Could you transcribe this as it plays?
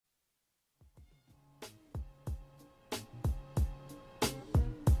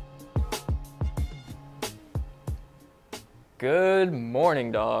Good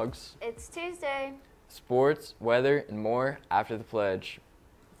morning, dogs. It's Tuesday. Sports, weather, and more after the pledge.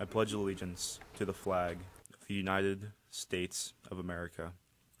 I pledge allegiance to the flag of the United States of America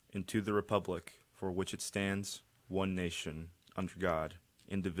and to the republic for which it stands, one nation, under God,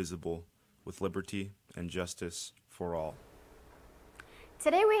 indivisible, with liberty and justice for all.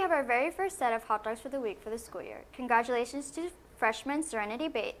 Today we have our very first set of hot dogs for the week for the school year. Congratulations to freshman Serenity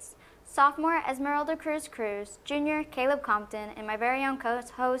Bates, sophomore Esmeralda Cruz, junior Caleb Compton, and my very own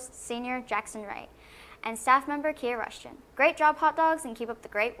co-host senior Jackson Wright, and staff member Kia Rushton. Great job, hot dogs, and keep up the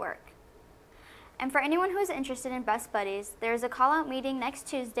great work. And for anyone who is interested in Best Buddies, there is a call-out meeting next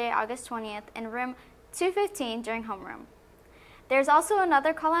Tuesday, August 20th in room 215 during homeroom. There's also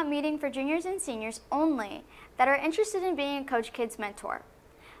another call-out meeting for juniors and seniors only that are interested in being a Coach Kids mentor.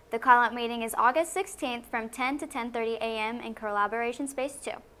 The call-out meeting is August 16th from 10 to 10:30 a.m. in Collaboration Space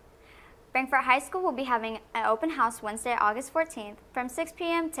 2. Frankfort High School will be having an open house Wednesday, August 14th from 6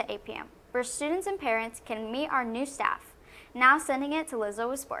 p.m. to 8 p.m. where students and parents can meet our new staff. Now sending it to Lizzo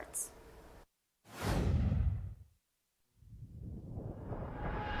with sports.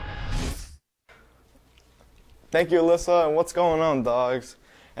 Thank you, Alyssa, and what's going on, dogs?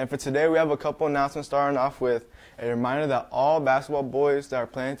 And for today, we have a couple announcements starting off with a reminder that all basketball boys that are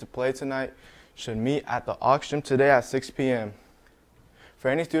planning to play tonight should meet at the Aux Gym today at 6 p.m. For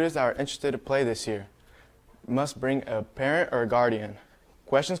any students that are interested to play this year, you must bring a parent or a guardian.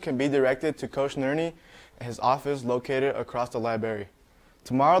 Questions can be directed to Coach Nerney at his office located across the library.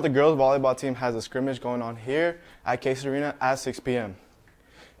 Tomorrow, the girls volleyball team has a scrimmage going on here at Case Arena at 6 p.m.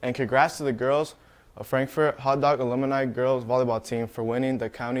 And congrats to the girls of Frankfort Hot Dog Alumni Girls Volleyball Team for winning the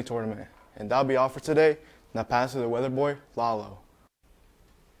county tournament. And that'll be all for today. Now pass to the weather boy, Lalo.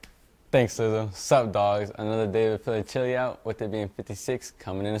 Thanks, Lizzo. Sup, dogs? Another day we're feeling chilly out with it being 56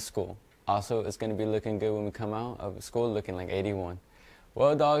 coming into school. Also, it's going to be looking good when we come out of school looking like 81.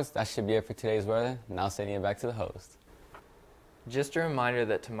 Well, dogs, that should be it for today's weather. Now sending it back to the host. Just a reminder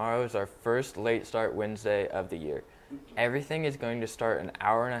that tomorrow is our first late start Wednesday of the year. Everything is going to start an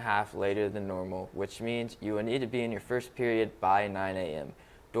hour and a half later than normal, which means you will need to be in your first period by 9 a.m.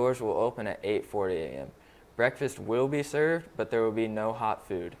 Doors will open at 8:40 a.m. Breakfast will be served, but there will be no hot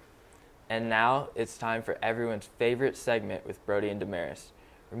food. And now it's time for everyone's favorite segment with Brody and Damaris.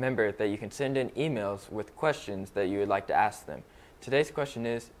 Remember that you can send in emails with questions that you would like to ask them. Today's question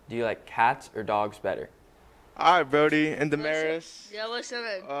is, do you like cats or dogs better? All right, Brody and Damaris. Yeah, what's your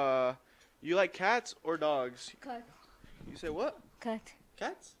name? You like cats or dogs? Cat. You say what? Cat.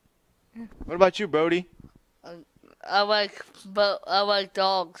 Cats? What about you, Brody? I like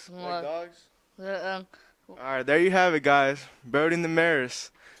dogs. You like dogs? Yeah, All right, there you have it, guys. Brody and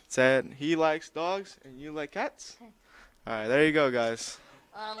Damaris said he likes dogs and you like cats. All right, there you go, guys.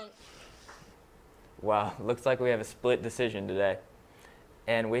 Wow, looks like we have a split decision today.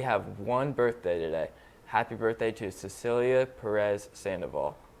 And we have one birthday today. Happy birthday to Cecilia Perez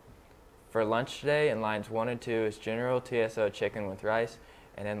Sandoval. For lunch today, in lines 1 and 2 is General TSO chicken with rice,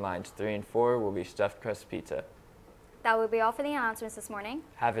 and in lines 3 and 4 will be stuffed crust pizza. That will be all for the announcements this morning.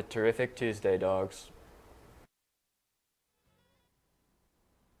 Have a terrific Tuesday, dogs.